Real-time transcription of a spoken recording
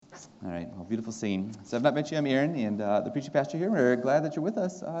All right, well, beautiful singing. So I've not met you, I'm Aaron, and the preaching pastor here. We're glad that you're with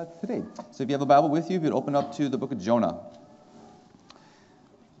us today. So if you have a Bible with you, if you'd open up to the book of Jonah.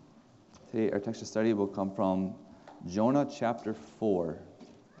 Today our text of study will come from Jonah chapter 4.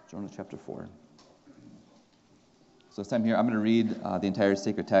 Jonah chapter 4. So this time here, I'm going to read the entire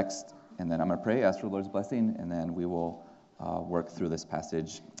sacred text, and then I'm going to pray, ask for the Lord's blessing, and then we will work through this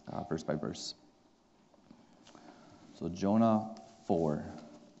passage verse by verse. So Jonah 4.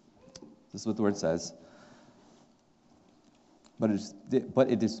 This is what the word says. But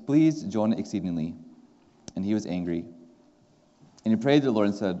it displeased Jonah exceedingly, and he was angry. And he prayed to the Lord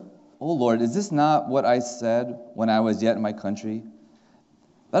and said, O Lord, is this not what I said when I was yet in my country?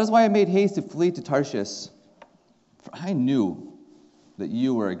 That is why I made haste to flee to Tarshish. For I knew that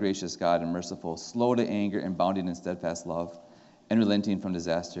you were a gracious God and merciful, slow to anger and abounding in steadfast love, and relenting from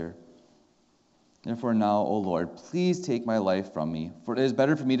disaster. Therefore now, O Lord, please take my life from me, for it is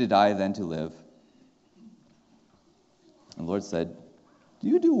better for me to die than to live. And the Lord said, Do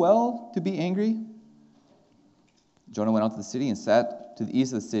you do well to be angry? Jonah went out to the city and sat to the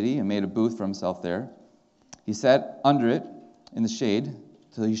east of the city and made a booth for himself there. He sat under it in the shade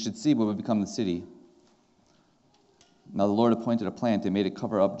till he should see what would become the city. Now the Lord appointed a plant and made it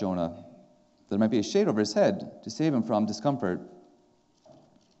cover up Jonah, that there might be a shade over his head to save him from discomfort.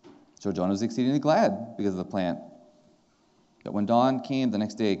 So Jonah was exceedingly glad because of the plant. But when dawn came the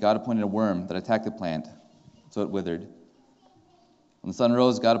next day, God appointed a worm that attacked the plant, so it withered. When the sun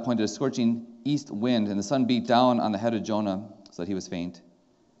rose, God appointed a scorching east wind, and the sun beat down on the head of Jonah, so that he was faint.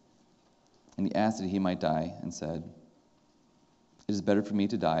 And he asked that he might die, and said, It is better for me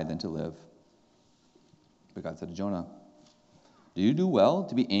to die than to live. But God said to Jonah, Do you do well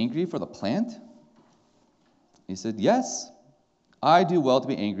to be angry for the plant? He said, Yes, I do well to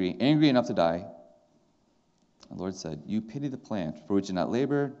be angry enough to die. The Lord said, You pity the plant, for which did not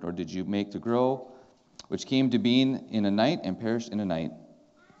labor, nor did you make to grow, which came to being in a night and perished in a night.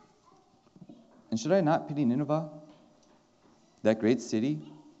 And should I not pity Nineveh, that great city,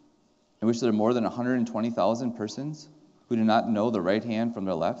 in which there are more than 120,000 persons who do not know the right hand from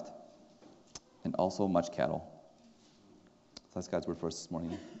their left, and also much cattle? So that's God's word for us this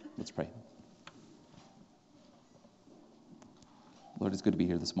morning. Let's pray. Lord, it's good to be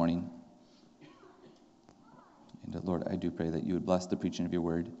here this morning. And Lord, I do pray that you would bless the preaching of your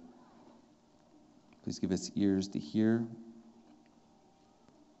word. Please give us ears to hear.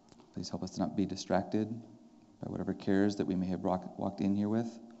 Please help us to not be distracted by whatever cares that we may have walked in here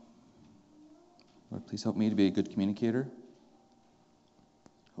with. Lord, please help me to be a good communicator.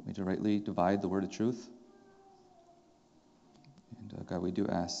 Help me to rightly divide the word of truth. And God, we do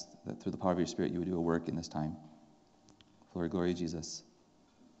ask that through the power of your Spirit, you would do a work in this time. For the glory of Jesus.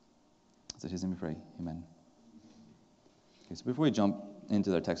 It's at his name we pray. Amen. Okay, so before we jump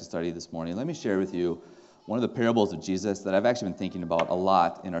into our text study this morning, let me share with you one of the parables of Jesus that I've actually been thinking about a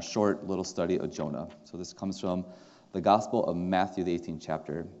lot in our short little study of Jonah. So this comes from the Gospel of Matthew, the 18th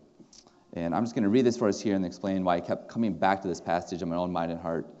chapter. And I'm just going to read this for us here and explain why I kept coming back to this passage in my own mind and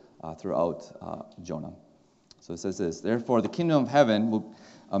heart throughout Jonah. So it says this, Therefore the kingdom of heaven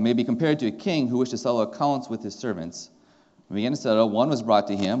may be compared to a king who wished to settle accounts with his servants. When he began to settle, one was brought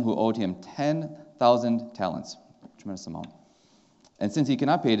to him who owed him 10,000 talents, a tremendous amount. And since he could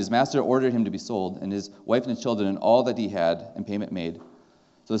not pay it, his master ordered him to be sold, and his wife and his children and all that he had, and payment made.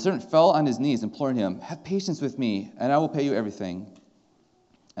 So the servant fell on his knees, imploring him, Have patience with me, and I will pay you everything.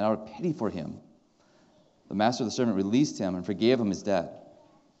 And out of pity for him, the master of the servant released him and forgave him his debt.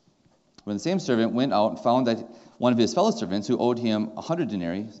 When the same servant went out and found that one of his fellow servants who owed him 100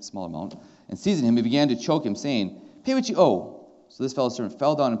 denarii, a small amount, and seizing him, he began to choke him, saying, Pay what you owe. So this fellow servant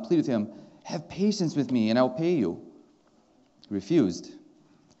fell down and pleaded with him, Have patience with me, and I will pay you. He refused. And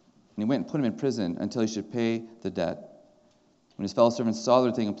he went and put him in prison until he should pay the debt. When his fellow servants saw what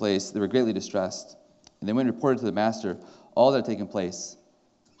had taken place, they were greatly distressed. And they went and reported to the master all that had taken place.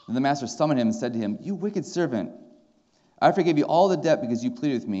 Then the master summoned him and said to him, You wicked servant, I forgave you all the debt because you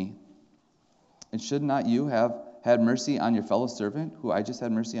pleaded with me. And should not you have had mercy on your fellow servant, who I just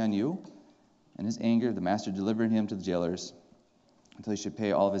had mercy on you? In his anger, the master delivered him to the jailers until he should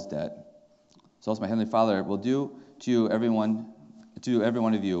pay all of his debt. So also my heavenly Father will do to every one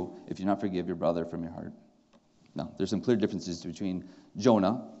of you if you do not forgive your brother from your heart. Now, there's some clear differences between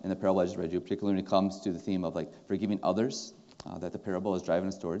Jonah and the parable I just read you, particularly when it comes to the theme of forgiving others that the parable is driving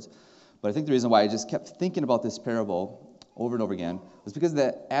us towards. But I think the reason why I just kept thinking about this parable over and over again was because of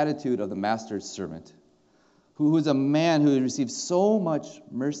the attitude of the master's servant, who is a man who had received so much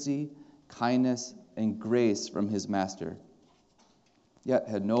mercy, kindness, and grace from his master, yet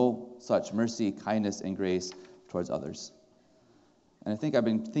had no such mercy, kindness, and grace towards others. And I think I've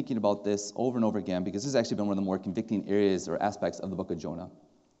been thinking about this over and over again because this has actually been one of the more convicting areas or aspects of the book of Jonah,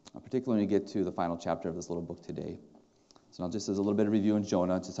 particularly when you get to the final chapter of this little book today. So now just as a little bit of review in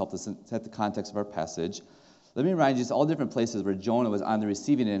Jonah, just help us set the context of our passage. Let me remind you just all different places where Jonah was on the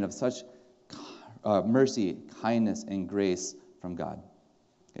receiving end of such mercy, kindness, and grace from God.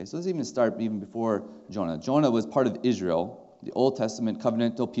 Okay, so let's even start even before Jonah. Jonah was part of Israel, the Old Testament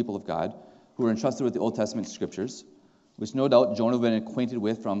covenantal people of God, who were entrusted with the Old Testament scriptures, which no doubt Jonah would have been acquainted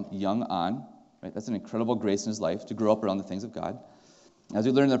with from young on. Right? That's an incredible grace in his life to grow up around the things of God. As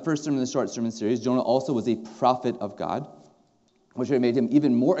we learned in the first sermon in the short sermon series, Jonah also was a prophet of God, which would have made him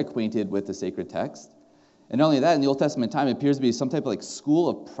even more acquainted with the sacred text. And not only that, in the Old Testament time, it appears to be some type of like school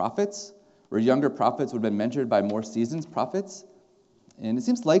of prophets, where younger prophets would have been mentored by more seasoned prophets. And it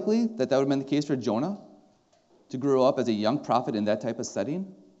seems likely that that would have been the case for Jonah, to grow up as a young prophet in that type of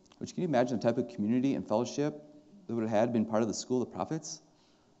setting. Which, can you imagine the type of community and fellowship that would have had been part of the school of prophets?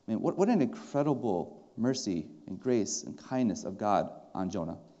 I mean, what an incredible mercy and grace and kindness of God on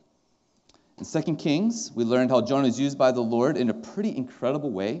Jonah. In 2 Kings, we learned how Jonah was used by the Lord in a pretty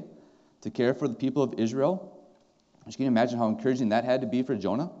incredible way to care for the people of Israel. Which, can you imagine how encouraging that had to be for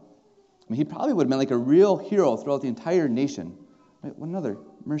Jonah? I mean, he probably would have been like a real hero throughout the entire nation. Right? What another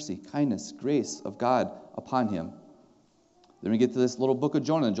mercy, kindness, grace of God upon him. Then we get to this little book of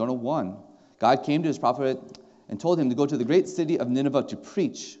Jonah, Jonah 1. God came to his prophet and told him to go to the great city of Nineveh to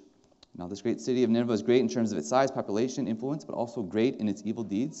preach. Now, this great city of Nineveh is great in terms of its size, population, influence, but also great in its evil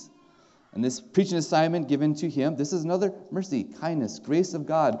deeds. And this preaching assignment given to him, this is another mercy, kindness, grace of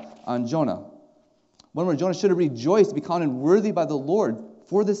God on Jonah. One where Jonah should have rejoiced to be counted worthy by the Lord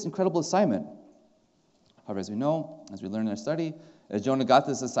for this incredible assignment. However, as we know, as we learn in our study, as Jonah got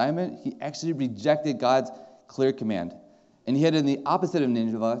this assignment, he actually rejected God's clear command. And he headed in the opposite of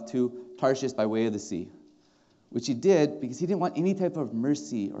Nineveh to Tarshish by way of the sea, which he did because he didn't want any type of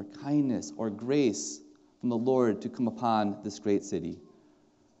mercy or kindness or grace from the Lord to come upon this great city.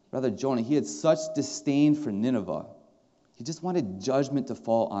 Rather, Jonah, he had such disdain for Nineveh. He just wanted judgment to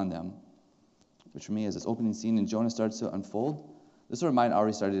fall on them. Which for me, as this opening scene in Jonah starts to unfold, this sort of mind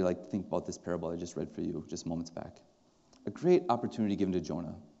already started to think about this parable I just read for you just moments back. A great opportunity given to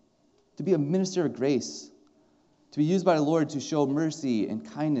Jonah to be a minister of grace, to be used by the Lord to show mercy and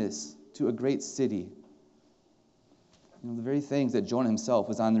kindness to a great city. The very things that Jonah himself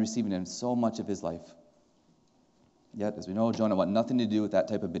was on the receiving end so much of his life. Yet, as we know, Jonah wanted nothing to do with that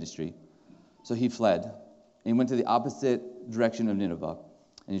type of ministry. So he fled and went to the opposite direction of Nineveh.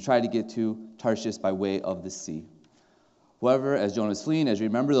 And he tried to get to Tarshish by way of the sea. However, as Jonah was fleeing, as you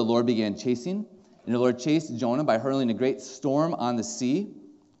remember, the Lord began chasing. And the Lord chased Jonah by hurling a great storm on the sea,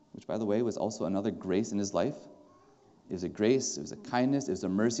 which, by the way, was also another grace in his life. It was a grace, it was a kindness, it was a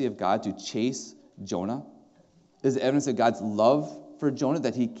mercy of God to chase Jonah. It is evidence of God's love for Jonah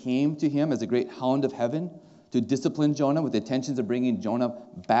that he came to him as a great hound of heaven to discipline Jonah with the intentions of bringing Jonah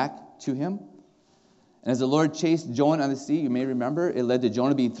back to him. And as the Lord chased Jonah on the sea, you may remember, it led to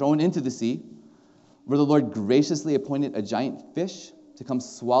Jonah being thrown into the sea, where the Lord graciously appointed a giant fish to come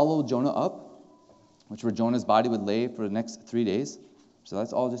swallow Jonah up, which where Jonah's body would lay for the next 3 days. So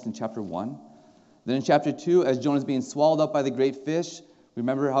that's all just in chapter 1. Then in chapter 2, as Jonah's being swallowed up by the great fish,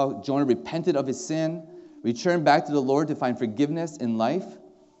 remember how Jonah repented of his sin, returned back to the Lord to find forgiveness in life.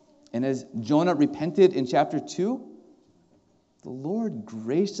 And as Jonah repented in chapter 2, the Lord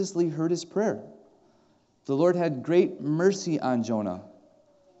graciously heard his prayer. The Lord had great mercy on Jonah.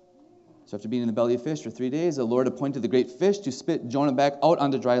 So after being in the belly of fish for 3 days, the Lord appointed the great fish to spit Jonah back out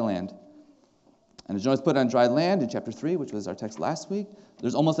onto dry land. And as Jonah's put on dry land in chapter 3, which was our text last week,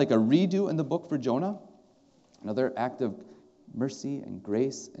 there's almost like a redo in the book for Jonah. Another act of mercy and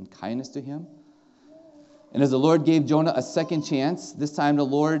grace and kindness to him. And as the Lord gave Jonah a second chance, this time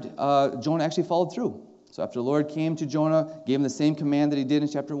Jonah actually followed through. So after the Lord came to Jonah, gave him the same command that he did in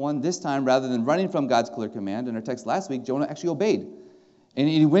chapter 1, this time, rather than running from God's clear command, in our text last week, Jonah actually obeyed. And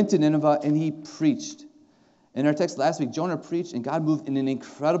he went to Nineveh and he preached. In our text last week, Jonah preached and God moved in an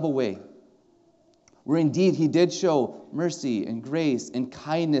incredible way, where indeed he did show mercy and grace and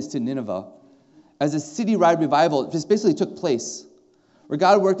kindness to Nineveh, as a city-wide revival just basically took place, where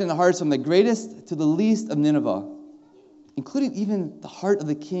God worked in the hearts from the greatest to the least of Nineveh, including even the heart of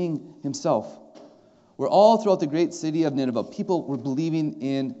the king himself, where all throughout the great city of Nineveh, people were believing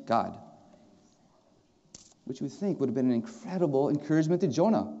in God, which you would think would have been an incredible encouragement to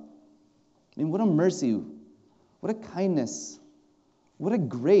Jonah. I mean, what a mercy, what a kindness, what a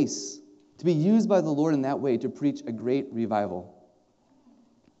grace to be used by the Lord in that way to preach a great revival.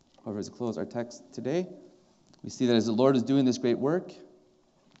 However, as we close our text today, we see that as the Lord is doing this great work,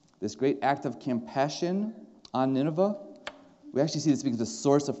 this great act of compassion on Nineveh, we actually see this becomes a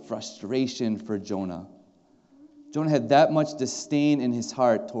source of frustration for Jonah. Jonah had that much disdain in his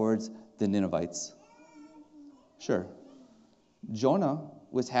heart towards the Ninevites. Sure, Jonah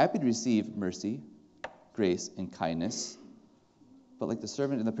was happy to receive mercy, grace, and kindness. But like the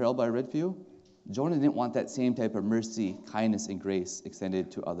servant in the parable I read for you, Jonah didn't want that same type of mercy, kindness, and grace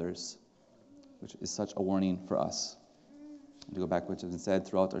extended to others, which is such a warning for us. To go back to what has been said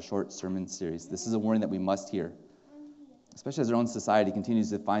throughout our short sermon series, this is a warning that we must hear, especially as our own society continues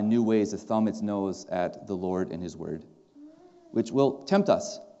to find new ways to thumb its nose at the Lord and His Word, which will tempt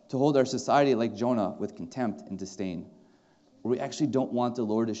us to hold our society like Jonah with contempt and disdain, where we actually don't want the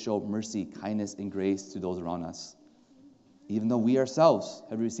Lord to show mercy, kindness, and grace to those around us, even though we ourselves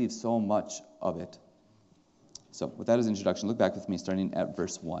have received so much of it. So, with that as an introduction, look back with me starting at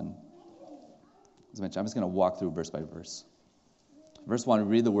verse 1. As I mentioned, I'm just going to walk through verse by verse. Verse 1,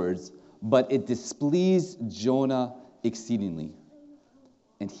 read the words, "But it displeased Jonah exceedingly,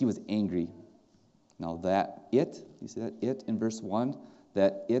 and he was angry." Now that it, you see that it in verse 1,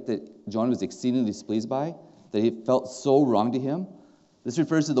 that it that Jonah was exceedingly displeased by, that he felt so wrong to him, this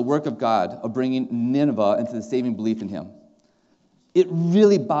refers to the work of God of bringing Nineveh into the saving belief in Him. It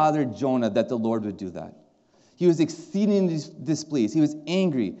really bothered Jonah that the Lord would do that. He was exceedingly displeased. He was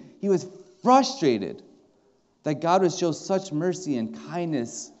angry. He was frustrated that God would show such mercy and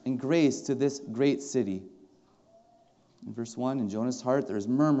kindness and grace to this great city. In verse 1, in Jonah's heart, there is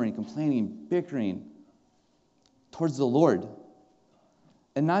murmuring, complaining, bickering towards the Lord.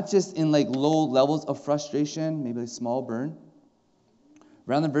 And not just in like low levels of frustration, maybe a small burn.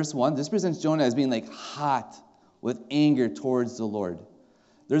 Rather than verse 1, this presents Jonah as being like hot with anger towards the Lord.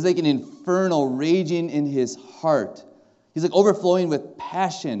 There's like an inferno raging in his heart. He's like overflowing with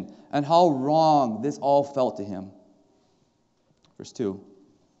passion and how wrong this all felt to him. Verse 2.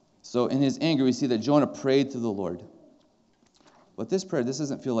 So in his anger, we see that Jonah prayed to the Lord. But this prayer, this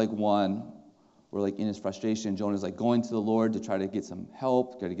doesn't feel like one where like in his frustration, Jonah's like going to the Lord to try to get some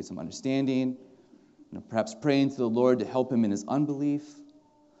help, try to get some understanding, perhaps praying to the Lord to help him in his unbelief.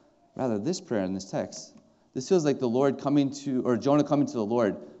 Rather, this prayer in this text, this feels like the Lord coming to, or Jonah coming to the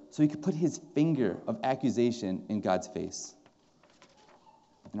Lord so he could put his finger of accusation in God's face.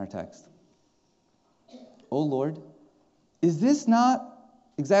 In our text, "Oh Lord, is this not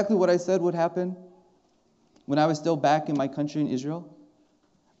exactly what I said would happen when I was still back in my country in Israel?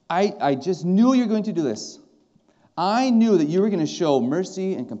 I just knew you were going to do this. I knew that you were going to show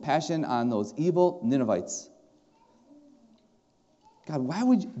mercy and compassion on those evil Ninevites. God, why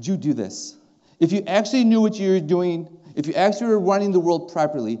would you do this? If you actually knew what you were doing, if you actually were running the world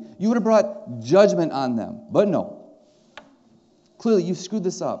properly, you would have brought judgment on them. But no. Clearly, you screwed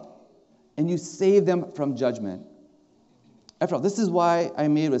this up, and you saved them from judgment. After all, this is why I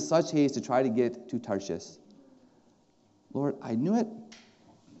made with such haste to try to get to Tarshish. Lord, I knew it.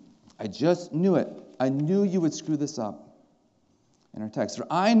 I just knew it. I knew you would screw this up." In our text, "For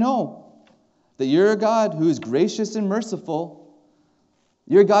I know that you're a God who is gracious and merciful.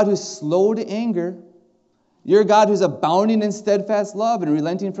 You're a God who's slow to anger. You're a God who's abounding in steadfast love and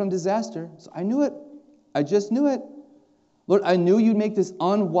relenting from disaster." So I knew it. I just knew it. Lord, I knew you'd make this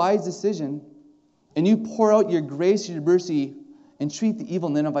unwise decision, and you pour out your grace, your mercy, and treat the evil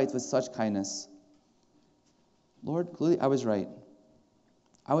Ninevites with such kindness. Lord, clearly I was right.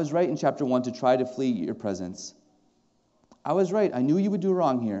 I was right in chapter 1 to try to flee your presence. I was right. I knew you would do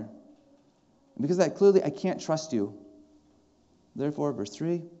wrong here. And because of that, clearly I can't trust you. Therefore, verse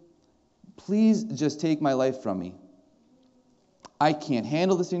 3, "Please just take my life from me. I can't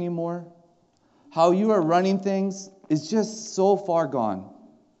handle this anymore. How you are running things is just so far gone.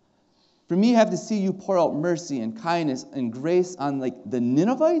 For me, I have to see you pour out mercy and kindness and grace on like the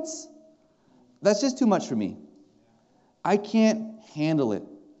Ninevites? That's just too much for me. I can't handle it.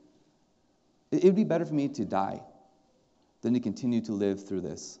 It would be better for me to die than to continue to live through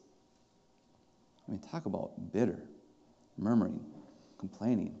this." I mean, talk about bitter, murmuring,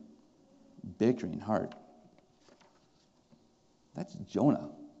 complaining, bickering heart. That's Jonah.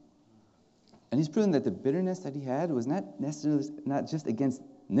 And he's proven that the bitterness that he had was not necessarily not just against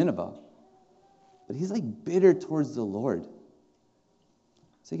Nineveh, but he's like bitter towards the Lord.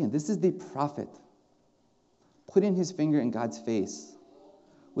 So again, this is the prophet putting his finger in God's face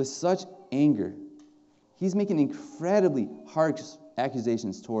with such anger. He's making incredibly harsh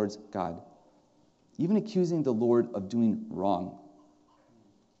accusations towards God, even accusing the Lord of doing wrong.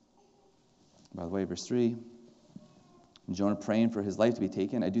 By the way, verse 3, Jonah praying for his life to be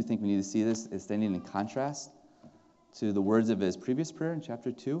taken. I do think we need to see this as standing in contrast to the words of his previous prayer in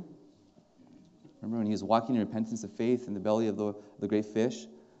chapter 2. Remember when he was walking in repentance of faith in the belly of the great fish,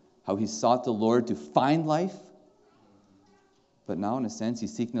 how he sought the Lord to find life? but now, in a sense,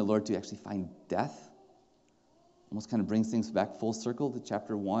 he's seeking the Lord to actually find death. Almost kind of brings things back full circle to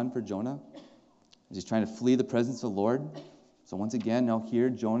chapter 1 for Jonah, as he's trying to flee the presence of the Lord. So once again, now here,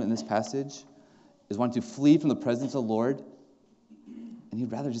 Jonah in this passage is wanting to flee from the presence of the Lord, and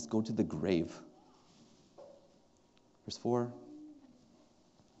he'd rather just go to the grave. Verse 4.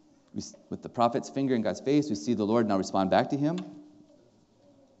 With the prophet's finger in God's face, we see the Lord now respond back to him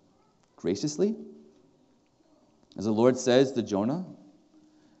graciously. As the Lord says to Jonah,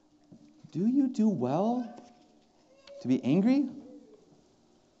 "Do you do well to be angry?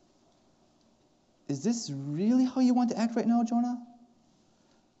 Is this really how you want to act right now, Jonah?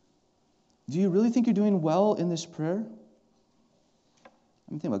 Do you really think you're doing well in this prayer?" I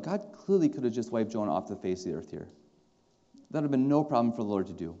mean, think about it. God clearly could have just wiped Jonah off the face of the earth here. That would have been no problem for the Lord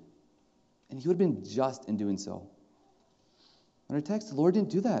to do. And he would have been just in doing so. In our text, the Lord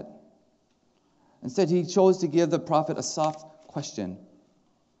didn't do that. Instead, he chose to give the prophet a soft question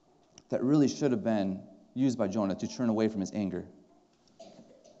that really should have been used by Jonah to turn away from his anger.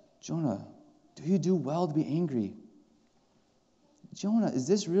 "Jonah, do you do well to be angry? Jonah, is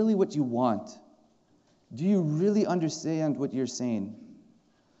this really what you want? Do you really understand what you're saying?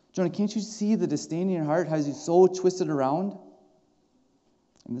 Jonah, can't you see the disdain in your heart has you so twisted around?"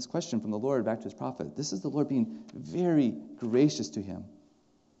 And this question from the Lord back to his prophet, this is the Lord being very gracious to him.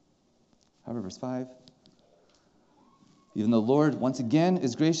 However, verse 5, even though the Lord once again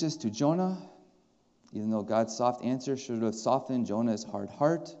is gracious to Jonah, even though God's soft answer should have softened Jonah's hard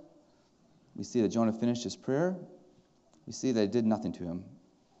heart, we see that Jonah finished his prayer. We see that it did nothing to him.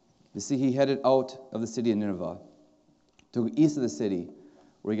 We see he headed out of the city of Nineveh to go east of the city,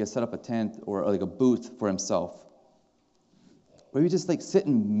 where he could set up a tent or like a booth for himself, where he would just like sit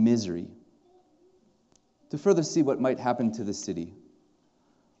in misery to further see what might happen to the city,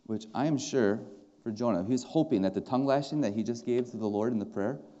 which I am sure for Jonah, he was hoping that the tongue lashing that he just gave to the Lord in the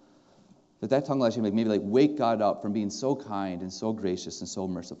prayer, that tongue lashing would maybe like wake God up from being so kind and so gracious and so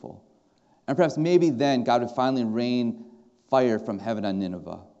merciful. And perhaps maybe then God would finally rain fire from heaven on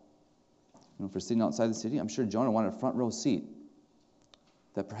Nineveh. For sitting outside the city, I'm sure Jonah wanted a front row seat,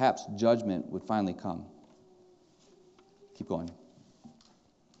 that perhaps judgment would finally come. Keep going.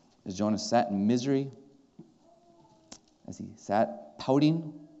 As Jonah sat in misery, as he sat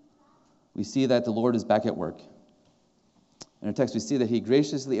pouting, we see that the Lord is back at work. In our text, we see that he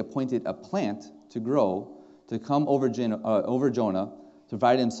graciously appointed a plant to grow, to come over Jonah, to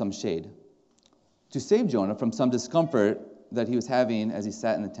provide him some shade, to save Jonah from some discomfort that he was having as he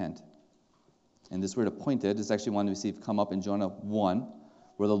sat in the tent. And this word appointed is actually one we see come up in Jonah 1,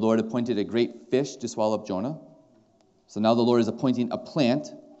 where the Lord appointed a great fish to swallow up Jonah. So now the Lord is appointing a plant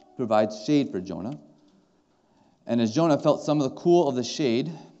to provide shade for Jonah. And as Jonah felt some of the cool of the shade,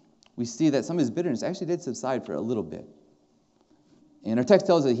 we see that some of his bitterness actually did subside for a little bit. And our text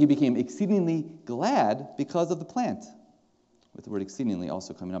tells us that he became exceedingly glad because of the plant, with the word exceedingly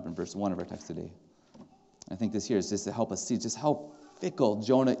also coming up in verse 1 of our text today. I think this here is just to help us see just how fickle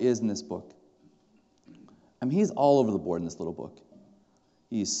Jonah is in this book. I mean, he's all over the board in this little book.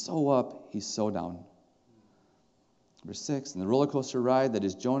 He's so up, he's so down. Verse 6, in the roller coaster ride that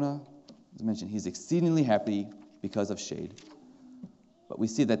is Jonah, as I mentioned, he's exceedingly happy because of shade. But we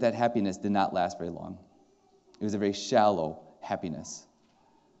see that happiness did not last very long. It was a very shallow happiness.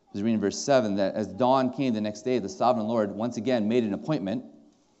 We read in verse 7 that as dawn came the next day, the sovereign Lord once again made an appointment.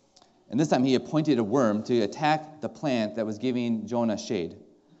 And this time he appointed a worm to attack the plant that was giving Jonah shade.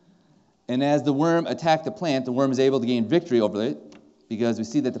 And as the worm attacked the plant, the worm was able to gain victory over it, because we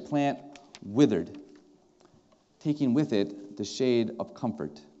see that the plant withered, taking with it the shade of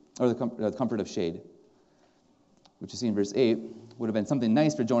comfort, or the comfort of shade, which you see in verse 8 would have been something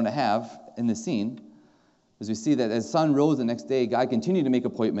nice for Jonah to have in this scene, as we see that as the sun rose the next day, God continued to make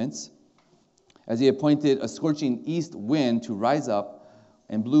appointments, as he appointed a scorching east wind to rise up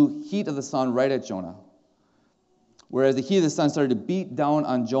and blew heat of the sun right at Jonah. Whereas the heat of the sun started to beat down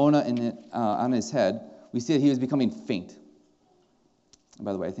on Jonah on his head, we see that he was becoming faint. And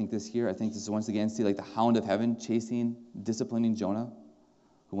by the way, I think this is once again, see like the hound of heaven chasing, disciplining Jonah,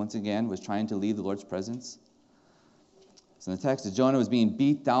 who once again was trying to leave the Lord's presence. So in the text, as Jonah was being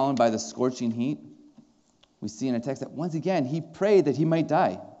beat down by the scorching heat, we see in a text that once again, he prayed that he might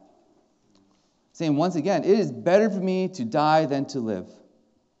die, saying once again, "It is better for me to die than to live."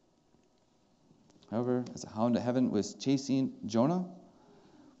 However, as the hound of heaven was chasing Jonah,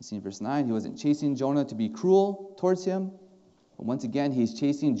 we see in verse 9, he wasn't chasing Jonah to be cruel towards him, but once again, he's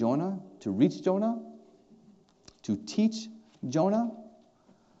chasing Jonah to reach Jonah, to teach Jonah.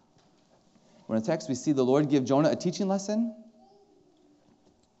 Where in the text, we see the Lord give Jonah a teaching lesson.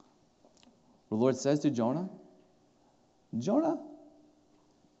 The Lord says to Jonah, Jonah,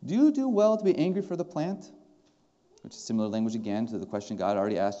 do you do well to be angry for the plant? Which is similar language again to the question God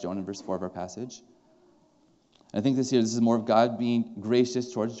already asked Jonah in verse 4 of our passage. And I think this is more of God being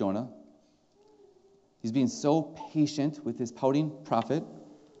gracious towards Jonah. He's being so patient with his pouting prophet.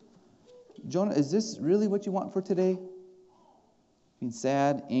 Jonah, is this really what you want for today? Being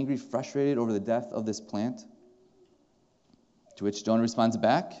sad, angry, frustrated over the death of this plant? To which Jonah responds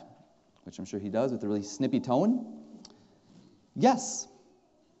back, which I'm sure he does with a really snippy tone. Yes.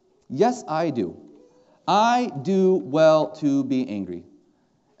 Yes, I do. I do well to be angry.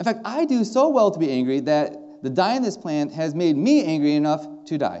 In fact, I do so well to be angry that the dying of this plant has made me angry enough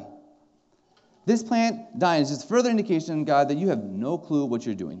to die. This plant dying is just further indication, God, that you have no clue what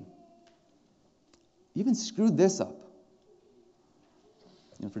you're doing. You even screwed this up.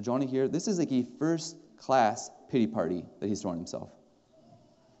 For Jonah here, this is like a first-class pity party that he's throwing himself.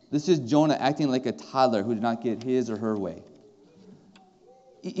 This is Jonah acting like a toddler who did not get his or her way.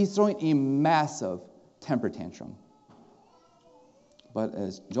 He's throwing a massive temper tantrum. But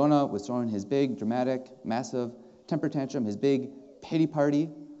as Jonah was throwing his big, dramatic, massive temper tantrum, his big pity party,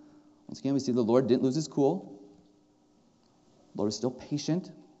 once again we see the Lord didn't lose his cool. The Lord is still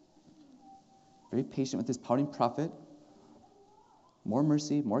patient, very patient with his pouting prophet. More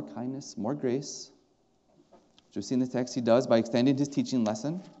mercy, more kindness, more grace. Which we see in the text he does by extending his teaching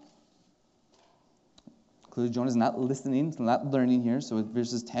lesson. Clearly Jonah is not listening, not learning here. So in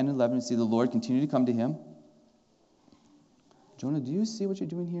verses 10 and 11, we see the Lord continue to come to him. Jonah, do you see what you're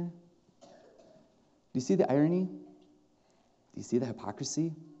doing here? Do you see the irony? Do you see the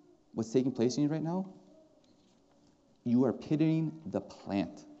hypocrisy? What's taking place in you right now? You are pitying the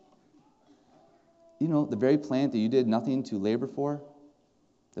plant. You know, the very plant that you did nothing to labor for,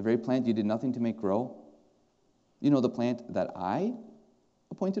 the very plant you did nothing to make grow. You know, the plant that I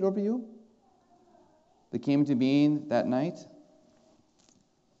appointed over you, that came into being that night,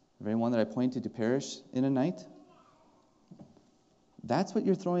 the very one that I appointed to perish in a night. That's what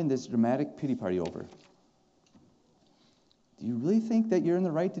you're throwing this dramatic pity party over. Do you really think that you're in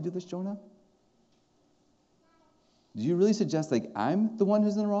the right to do this, Jonah? Do you really suggest like I'm the one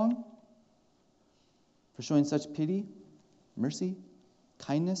who's in the wrong for showing such pity, mercy,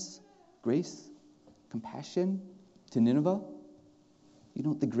 kindness, grace, compassion to Nineveh? You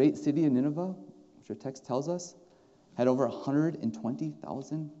know, the great city of Nineveh, which our text tells us, had over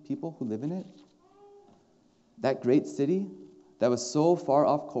 120,000 people who live in it. That great city that was so far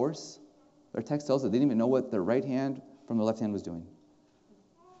off course, our text tells us they didn't even know what their right hand from their left hand was doing.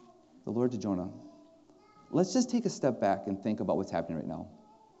 The Lord to Jonah, let's just take a step back and think about what's happening right now.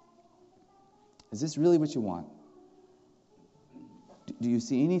 Is this really what you want? Do you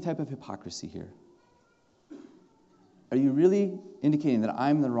see any type of hypocrisy here? Are you really indicating that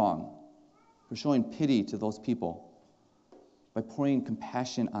I'm in the wrong for showing pity to those people by pouring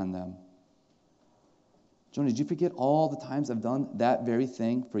compassion on them? Jonah, did you forget all the times I've done that very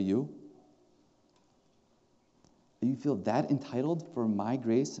thing for you? Do you feel that entitled for my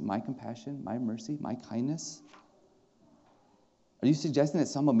grace, my compassion, my mercy, my kindness? Are you suggesting that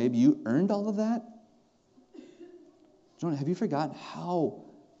somehow maybe you earned all of that? Jonah, have you forgotten how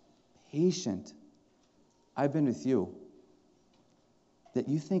patient I've been with you? That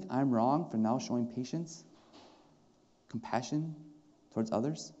you think I'm wrong for now showing patience, compassion towards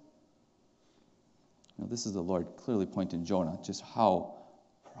others? You know, this is the Lord clearly pointing Jonah just how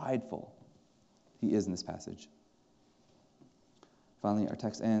prideful he is in this passage. Finally, our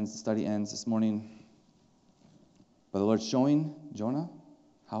text ends, the study ends this morning by the Lord showing Jonah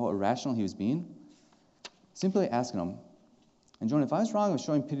how irrational he was being, simply asking him, and Jonah, if I was wrong with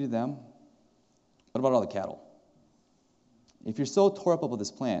showing pity to them, what about all the cattle? If you're so tore up about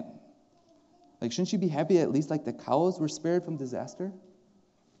this plant, like shouldn't you be happy at least like the cows were spared from disaster?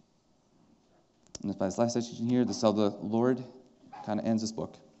 And by this last section here, this is how the Lord kind of ends this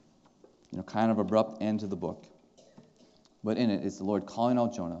book. You know, kind of abrupt end to the book. But in it, it's the Lord calling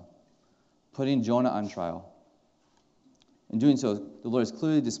out Jonah, putting Jonah on trial. In doing so, the Lord is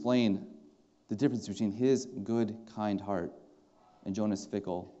clearly displaying the difference between his good, kind heart and Jonah's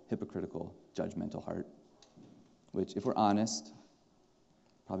fickle, hypocritical, judgmental heart, which, if we're honest,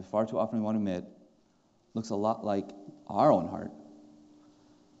 probably far too often we want to admit, looks a lot like our own heart.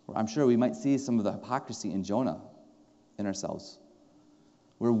 Where I'm sure we might see some of the hypocrisy in Jonah in ourselves,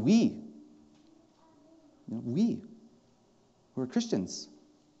 where we who are Christians,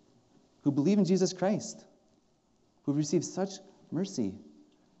 who believe in Jesus Christ, who've received such mercy,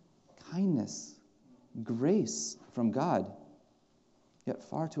 kindness, grace from God, yet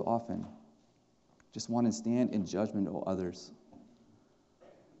far too often just want to stand in judgment of others.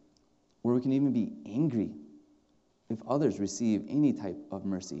 Where we can even be angry if others receive any type of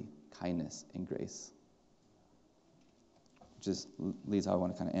mercy, kindness, and grace. Just leads how I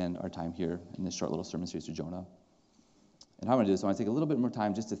want to kind of end our time here in this short little sermon series to Jonah. And how I want to do this, I want to take a little bit more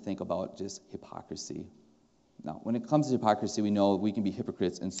time just to think about just hypocrisy. Now, when it comes to hypocrisy, we know we can be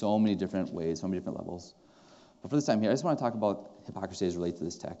hypocrites in so many different ways, so many different levels. But for this time here, I just want to talk about hypocrisy as related to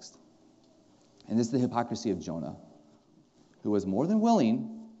this text. And this is the hypocrisy of Jonah, who was more than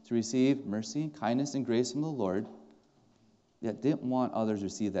willing to receive mercy, kindness, and grace from the Lord, yet didn't want others to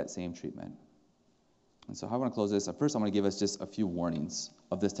receive that same treatment. And so how I want to close this, first I want to give us just a few warnings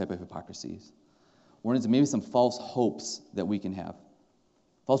of this type of hypocrisy. Warnings of maybe some false hopes that we can have.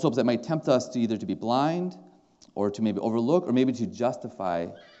 False hopes that might tempt us to either to be blind or to maybe overlook or maybe to justify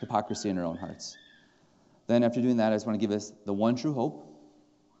hypocrisy in our own hearts. Then after doing that, I just want to give us the one true hope,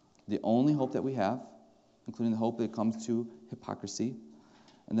 the only hope that we have, including the hope that comes to hypocrisy.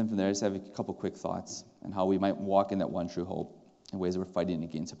 And then from there, I just have a couple quick thoughts on how we might walk in that one true hope in ways that we're fighting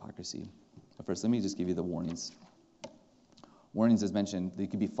against hypocrisy. But first, let me just give you the warnings. Warnings, as mentioned, they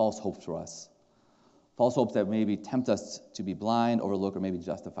could be false hopes for us. False hopes that maybe tempt us to be blind, overlook, or maybe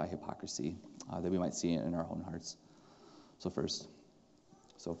justify hypocrisy that we might see in our own hearts. So first,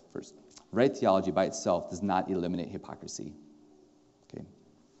 right theology by itself does not eliminate hypocrisy. Okay.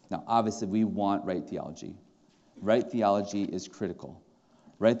 Now, obviously, we want right theology. Right theology is critical.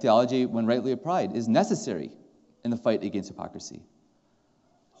 Right theology, when rightly applied, is necessary in the fight against hypocrisy.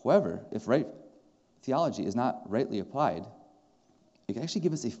 However, if right theology is not rightly applied, it can actually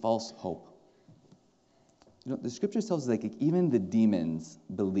give us a false hope. You know, the scripture tells us like even the demons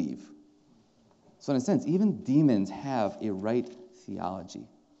believe. So in a sense, even demons have a right theology.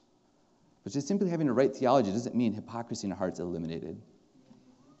 But just simply having a right theology doesn't mean hypocrisy in our hearts is eliminated.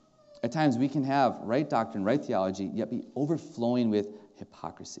 At times we can have right doctrine, right theology, yet be overflowing with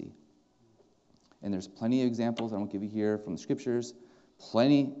hypocrisy. And there's plenty of examples I won't give you here from the scriptures,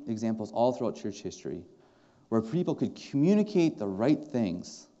 plenty of examples all throughout church history where people could communicate the right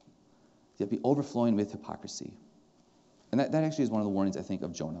things, yet be overflowing with hypocrisy. And that actually is one of the warnings, I think,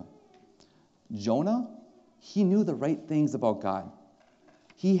 of Jonah. Jonah, he knew the right things about God.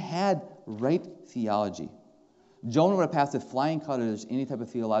 He had right theology. Jonah would have passed with flying colors any type of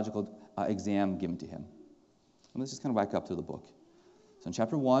theological exam given to him. And let's just kind of back up through the book. So in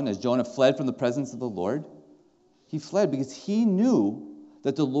chapter 1, as Jonah fled from the presence of the Lord, he fled because he knew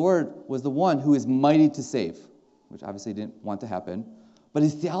that the Lord was the one who is mighty to save, which obviously didn't want to happen. But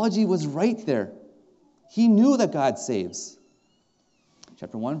his theology was right there. He knew that God saves.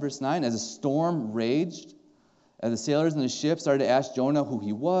 Chapter 1, verse 9, as a storm raged, as the sailors in the ship started to ask Jonah who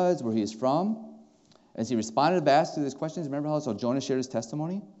he was, where he is from, as he responded back to these questions, remember how Jonah shared his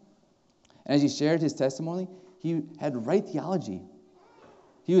testimony? And as he shared his testimony, he had right theology.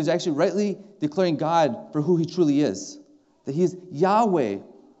 He was actually rightly declaring God for who he truly is. That he is Yahweh,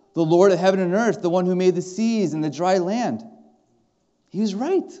 the Lord of heaven and earth, the one who made the seas and the dry land. He was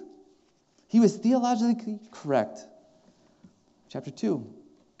right. He was theologically correct. Chapter 2,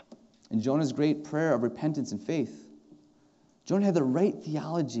 in Jonah's great prayer of repentance and faith, Jonah had the right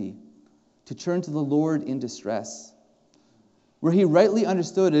theology to turn to the Lord in distress, where he rightly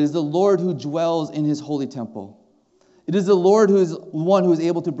understood it is the Lord who dwells in his holy temple. It is the Lord who is one who is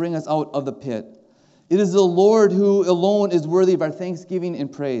able to bring us out of the pit. It is the Lord who alone is worthy of our thanksgiving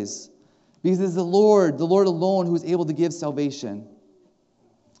and praise, because it is the Lord alone who is able to give salvation.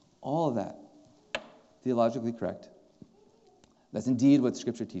 All of that, theologically correct. That's indeed what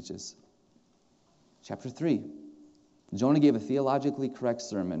Scripture teaches. Chapter 3, Jonah gave a theologically correct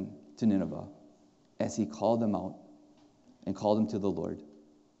sermon to Nineveh as he called them out and called them to the Lord.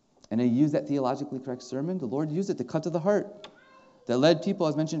 And he used that theologically correct sermon. The Lord used it to cut to the heart that led people,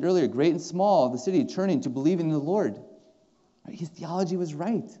 as mentioned earlier, great and small, the city, turning to believing in the Lord. His theology was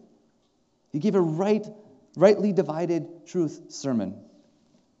right. He gave a rightly divided truth sermon.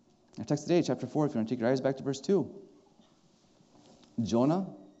 Our text today, chapter 4, if you want to take your eyes back to verse 2. Jonah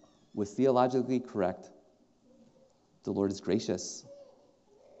was theologically correct. The Lord is gracious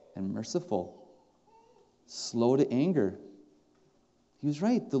and merciful, slow to anger. He was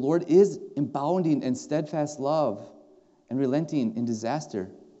right. The Lord is abounding in steadfast love and relenting in disaster.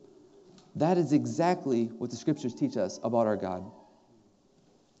 That is exactly what the Scriptures teach us about our God.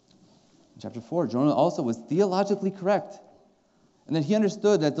 In chapter 4, Jonah also was theologically correct, and that he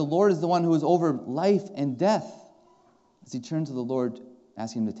understood that the Lord is the one who is over life and death, as he turned to the Lord,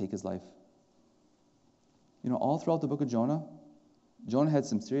 asking him to take his life. You know, all throughout the book of Jonah, Jonah had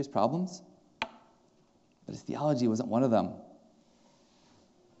some serious problems, but his theology wasn't one of them.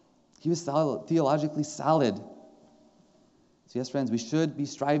 He was theologically solid. So yes, friends, we should be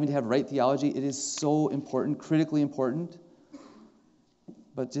striving to have right theology. It is so important, critically important.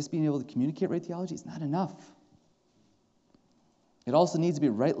 But just being able to communicate right theology is not enough. It also needs to be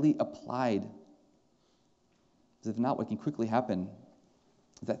rightly applied. Because if not, what can quickly happen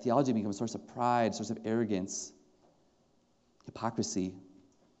is that theology becomes a source of pride, source of arrogance, hypocrisy.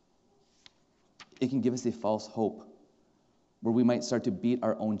 It can give us a false hope where we might start to beat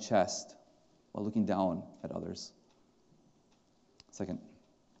our own chest while looking down at others. Second,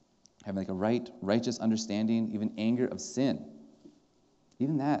 having like a righteous understanding, even anger of sin.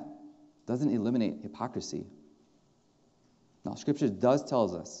 Even that doesn't eliminate hypocrisy. Now, Scripture does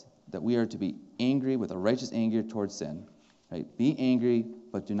tell us that we are to be angry with a righteous anger towards sin. Right? Be angry,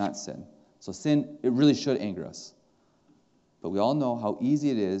 but do not sin. So sin, it really should anger us. But we all know how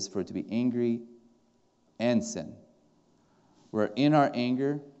easy it is for it to be angry and sin. Where in our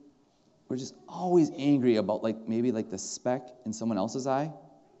anger, we're just always angry about maybe the speck in someone else's eye.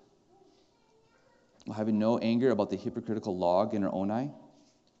 While having no anger about the hypocritical log in our own eye.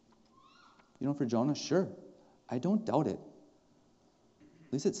 For Jonah, sure, I don't doubt it.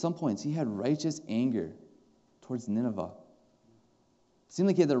 At least at some points, he had righteous anger towards Nineveh. It seemed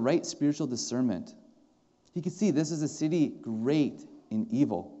like he had the right spiritual discernment. He could see this is a city great in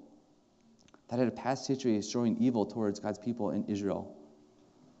evil, that had a past history of showing evil towards God's people in Israel.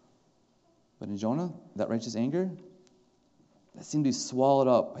 But in Jonah, that righteous anger, that seemed to be swallowed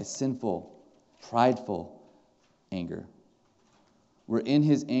up by sinful, prideful anger. Where in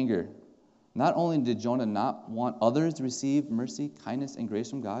his anger, not only did Jonah not want others to receive mercy, kindness, and grace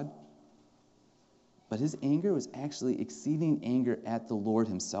from God, but his anger was actually exceeding anger at the Lord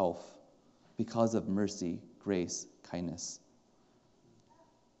himself because of mercy, grace, kindness.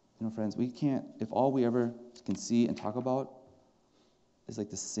 Friends, we can't, if all we ever can see and talk about is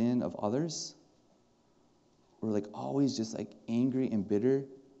the sin of others, we're always just angry and bitter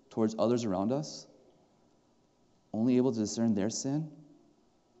towards others around us, only able to discern their sin,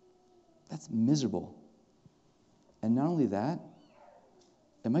 that's miserable. And not only that,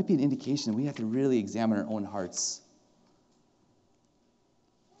 it might be an indication that we have to really examine our own hearts.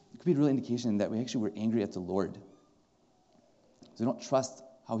 It could be a real indication that we actually were angry at the Lord. So we don't trust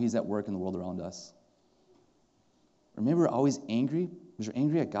how he's at work in the world around us. Or maybe we're always angry because we're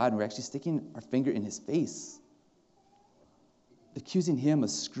angry at God and we're actually sticking our finger in his face, accusing him of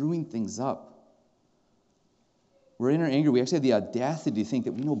screwing things up. We're in our anger, we actually have the audacity to think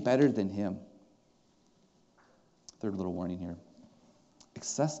that we know better than him. Third little warning here.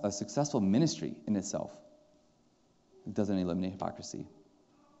 A successful ministry in itself doesn't eliminate hypocrisy.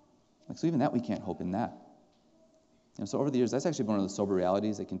 So even that, we can't hope in that. So over the years, that's actually one of the sober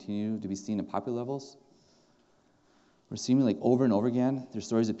realities that continue to be seen in popular levels. We're seeming over and over again, there's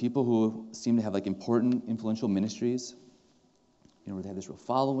stories of people who seem to have important, influential ministries, where they have this real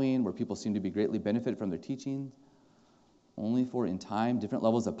following, where people seem to be greatly benefited from their teaching, only for in time, different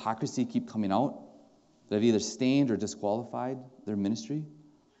levels of hypocrisy keep coming out that have either stained or disqualified their ministry.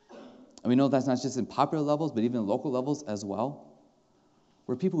 And we know that's not just in popular levels, but even local levels as well,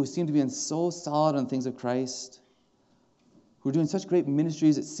 where people who seem to be so solid on things of Christ, who are doing such great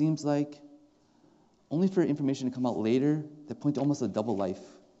ministries, it seems like, only for information to come out later that point to almost a double life,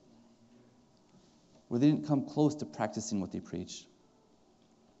 where they didn't come close to practicing what they preached.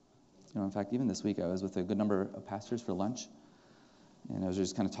 In fact, even this week, I was with a good number of pastors for lunch, and I was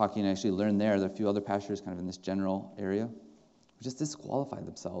just kind of talking, and I actually learned there that a few other pastors kind of in this general area who just disqualified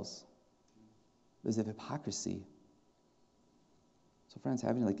themselves because of hypocrisy. So friends,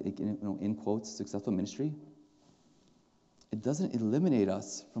 having in quotes, successful ministry, it doesn't eliminate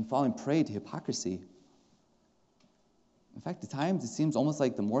us from falling prey to hypocrisy. In fact, at times, it seems almost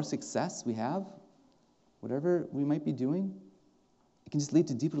like the more success we have, whatever we might be doing, it can just lead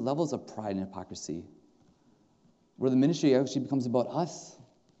to deeper levels of pride and hypocrisy, where the ministry actually becomes about us,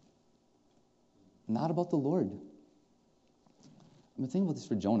 not about the Lord. I'm thinking about this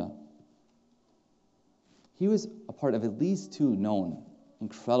for Jonah. He was a part of at least two known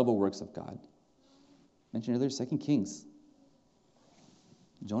incredible works of God. Mentioned earlier, 2 Kings.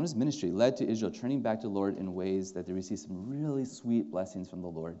 Jonah's ministry led to Israel turning back to the Lord in ways that they received some really sweet blessings from the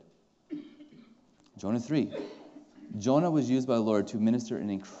Lord. Jonah 3. Jonah was used by the Lord to minister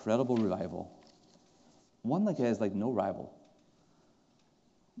an incredible revival. One that has no rival.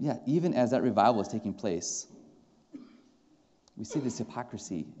 Yeah, even as that revival is taking place, we see this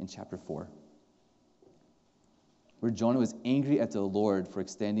hypocrisy in chapter 4, where Jonah was angry at the Lord for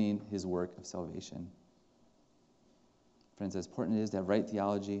extending his work of salvation. Friends, as important it is to have right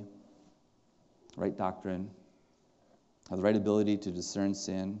theology, right doctrine, have the right ability to discern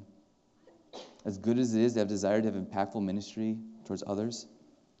sin, as good as it is to have desire to have impactful ministry towards others,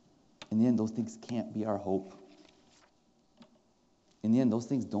 in the end, those things can't be our hope. In the end, those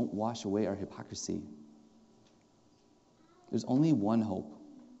things don't wash away our hypocrisy. There's only one hope.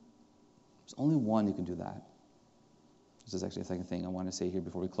 There's only one who can do that. This is actually a second thing I want to say here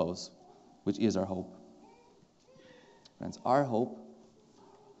before we close, which is our hope. Friends, our hope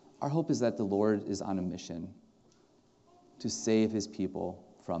is that the Lord is on a mission to save his people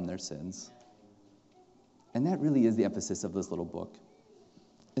from their sins. And that really is the emphasis of this little book.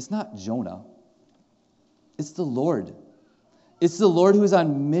 It's not Jonah. It's the Lord. It's the Lord who is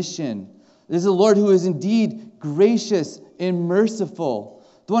on mission. It is the Lord who is indeed gracious and merciful,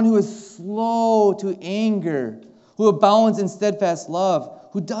 the one who is slow to anger, who abounds in steadfast love,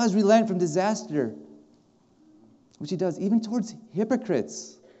 who does relent from disaster, which he does even towards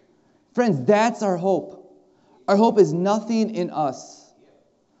hypocrites. Friends, that's our hope. Our hope is nothing in us.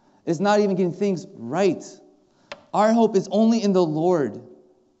 It's not even getting things right. Our hope is only in the Lord.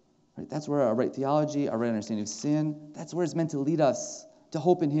 Right? That's where our right theology, our right understanding of sin, that's where it's meant to lead us, to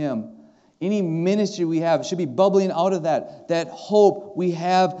hope in him. Any ministry we have should be bubbling out of that hope we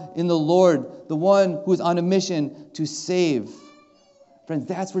have in the Lord, the one who is on a mission to save. Friends,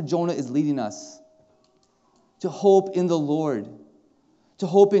 that's where Jonah is leading us. To hope in the Lord. To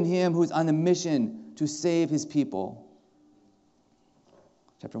hope in him who is on a mission to save his people.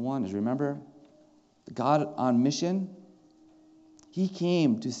 Chapter 1, as you remember, the God on mission, he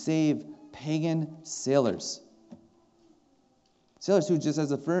came to save pagan sailors. Sailors who, just as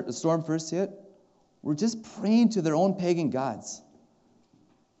the storm first hit, were just praying to their own pagan gods.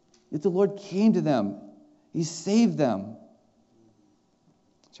 Yet the Lord came to them. He saved them.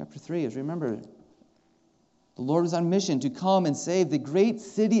 Chapter 3, as you remember, the Lord was on mission to come and save the great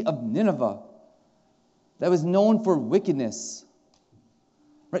city of Nineveh that was known for wickedness.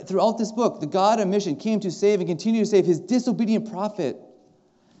 Right, throughout this book, the God on mission came to save and continue to save his disobedient prophet,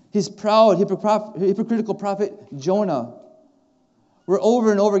 his proud, hypocritical prophet Jonah. Where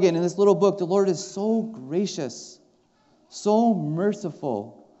over and over again in this little book, the Lord is so gracious, so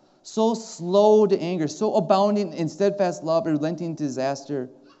merciful, so slow to anger, so abounding in steadfast love and relenting disaster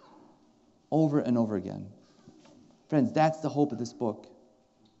over and over again. Friends, that's the hope of this book.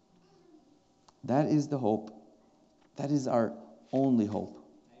 That is the hope. That is our only hope.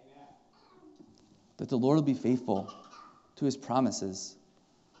 That the Lord will be faithful to his promises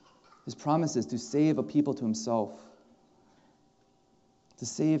to save a people to himself, to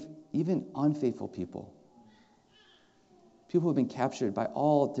save even unfaithful people who have been captured by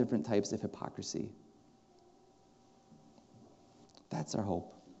all different types of hypocrisy. That's our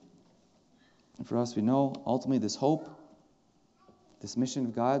hope. And for us, we know ultimately this hope, this mission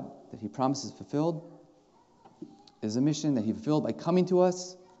of God that he promises fulfilled, is a mission that he fulfilled by coming to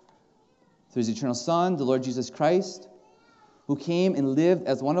us through his eternal Son, the Lord Jesus Christ, who came and lived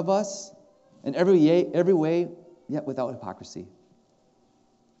as one of us in every way, yet without hypocrisy.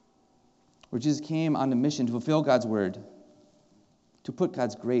 Where Jesus came on a mission to fulfill God's word, to put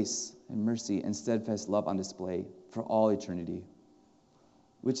God's grace and mercy and steadfast love on display for all eternity,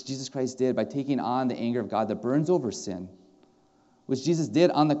 which Jesus Christ did by taking on the anger of God that burns over sin, which Jesus did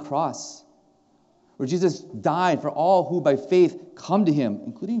on the cross, where Jesus died for all who by faith come to him,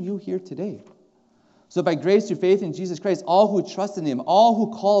 including you here today. So by grace through faith in Jesus Christ, all who trust in him, all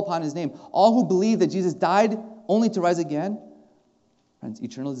who call upon his name, all who believe that Jesus died only to rise again, friends,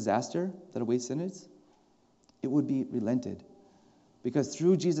 eternal disaster that awaits sinners, it would be relented. Because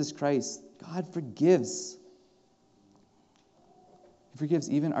through Jesus Christ, God forgives. He forgives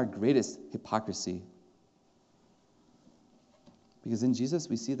even our greatest hypocrisy. Because in Jesus,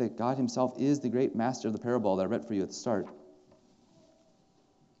 we see that God himself is the great master of the parable that I read for you at the start.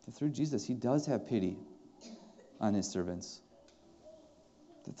 That through Jesus, he does have pity on his servants.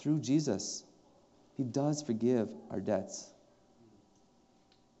 That through Jesus, he does forgive our debts.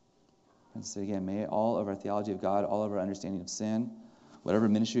 And so again, may all of our theology of God, all of our understanding of sin, whatever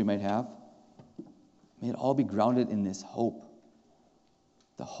ministry we might have, may it all be grounded in this hope.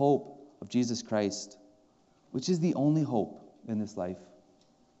 The hope of Jesus Christ, which is the only hope in this life.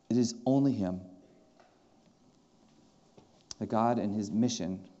 It is only him. That God and his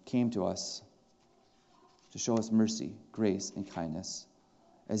mission came to us to show us mercy, grace, and kindness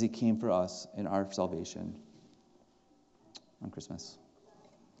as he came for us in our salvation on Christmas.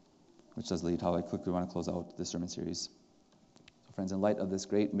 Which does lead how I quickly want to close out this sermon series. So friends, in light of this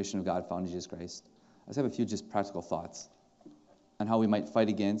great mission of God found in Jesus Christ, I just have a few just practical thoughts on how we might fight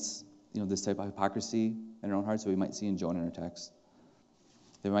against this type of hypocrisy in our own hearts that we might see in Jonah in our text.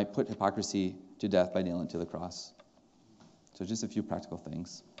 They might put hypocrisy to death by nailing it to the cross. So just a few practical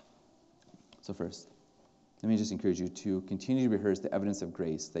things. So first, let me just encourage you to continue to rehearse the evidence of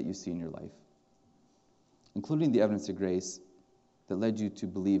grace that you see in your life, including the evidence of grace that led you to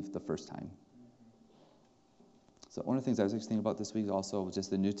believe the first time. So one of the things I was thinking about this week also was just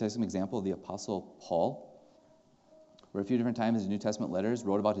the New Testament example of the Apostle Paul, where a few different times in his New Testament letters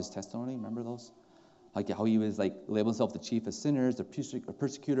wrote about his testimony. Remember those? Like how he was labeled himself the chief of sinners, the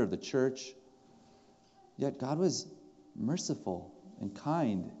persecutor of the church. Yet God was merciful and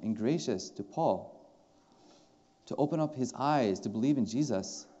kind and gracious to Paul to open up his eyes to believe in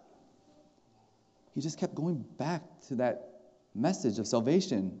Jesus. He just kept going back to that message of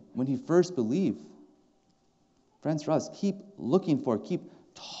salvation when he first believed. Friends, for us, keep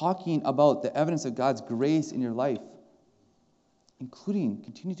talking about the evidence of God's grace in your life, including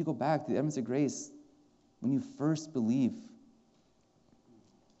continue to go back to the evidence of grace when you first believe.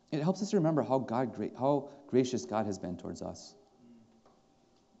 It helps us to remember how gracious God has been towards us,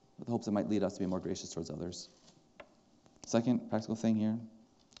 with hopes it might lead us to be more gracious towards others. Second practical thing here,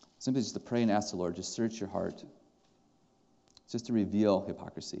 simply just to pray and ask the Lord, just search your heart, just to reveal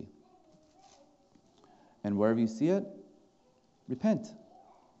hypocrisy. And wherever you see it, repent.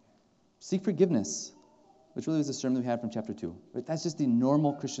 Seek forgiveness, which really was the sermon we had from chapter 2. Right? That's just the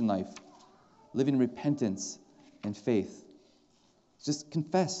normal Christian life, living in repentance and faith. Just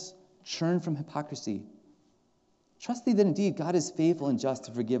confess, turn from hypocrisy. Trust thee that indeed God is faithful and just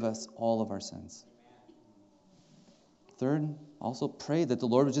to forgive us all of our sins. Third, also pray that the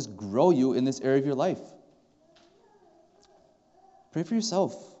Lord would just grow you in this area of your life. Pray for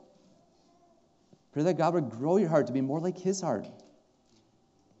yourself. Pray that God would grow your heart to be more like his heart.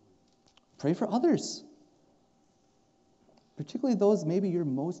 Pray for others, particularly those maybe you're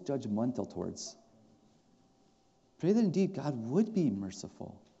most judgmental towards. Pray that indeed God would be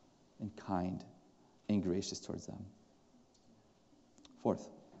merciful and kind and gracious towards them. Fourth,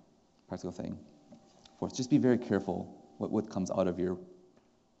 practical thing. Fourth, just be very careful what comes out of your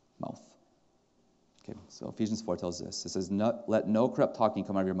mouth. Okay, so Ephesians 4 tells us this. It says, let no corrupt talking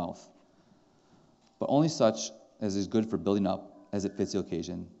come out of your mouth, but only such as is good for building up as it fits the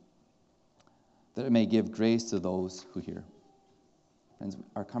occasion, that it may give grace to those who hear. Friends,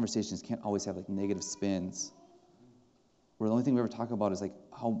 our conversations can't always have negative spins, where the only thing we ever talk about is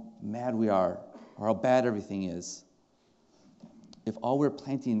how mad we are or how bad everything is. If all we're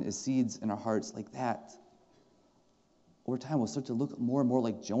planting is seeds in our hearts like that, over time we'll start to look more and more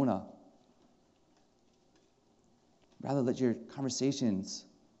like Jonah. Rather, let your conversations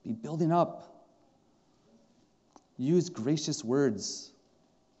be building up. Use gracious words.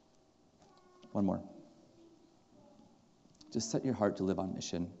 One more. Just set your heart to live on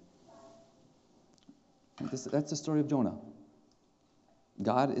mission. That's the story of Jonah.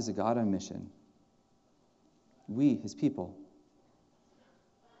 God is a God on mission. We, his people,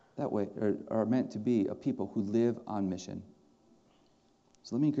 that way are meant to be a people who live on mission.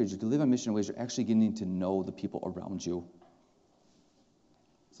 So let me encourage you to live on mission in ways you're actually getting to know the people around you.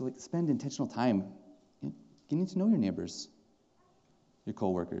 So spend intentional time getting to know your neighbors, your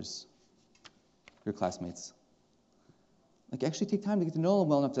coworkers, your classmates. Actually take time to get to know them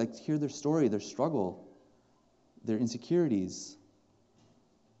well enough to hear their story, their struggle, their insecurities,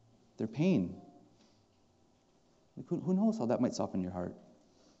 their pain. Who knows how that might soften your heart?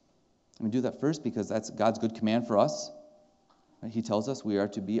 Do that first because that's God's good command for us. Right? He tells us we are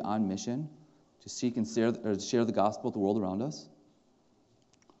to be on mission, to seek and share the gospel with the world around us.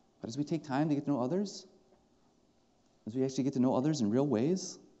 But as we take time to get to know others, as we actually get to know others in real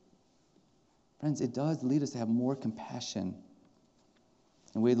ways, friends, it does lead us to have more compassion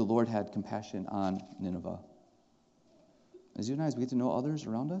in the way the Lord had compassion on Nineveh. As you and I, as we get to know others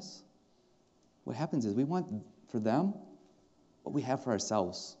around us, what happens is we want for them what we have for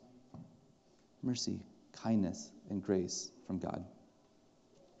ourselves. Mercy, kindness, and grace from God.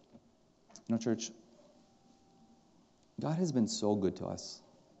 Church, God has been so good to us.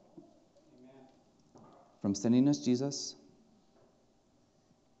 Amen. From sending us Jesus,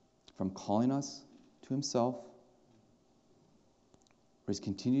 from calling us to himself, where he's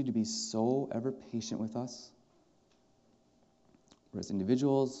continued to be so ever patient with us, or as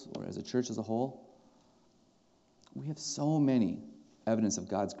individuals, or as a church as a whole. We have so many evidence of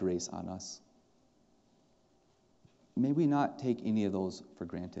God's grace on us. May we not take any of those for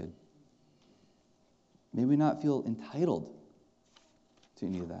granted. May we not feel entitled to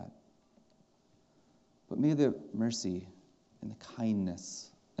any of that. But may the mercy and the kindness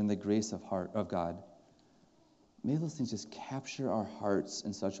and the grace of God, may those things just capture our hearts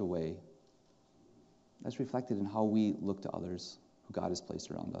in such a way that's reflected in how we look to others who God has placed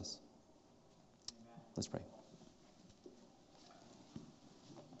around us. Let's pray.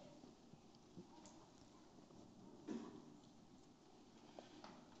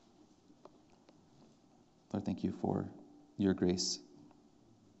 Lord, thank you for your grace.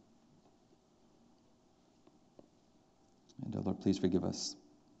 And Lord, please forgive us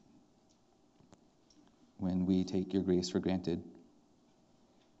when we take your grace for granted,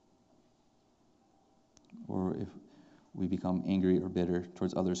 or if we become angry or bitter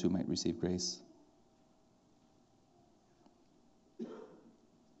towards others who might receive grace. And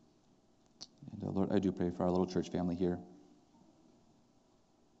Lord, I do pray for our little church family here.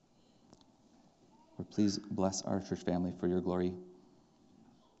 Lord, please bless our church family for your glory.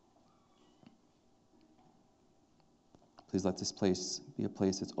 Please let this place be a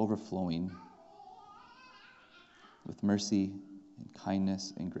place that's overflowing with mercy and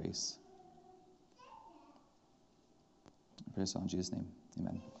kindness and grace. I pray this all in Jesus' name.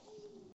 Amen.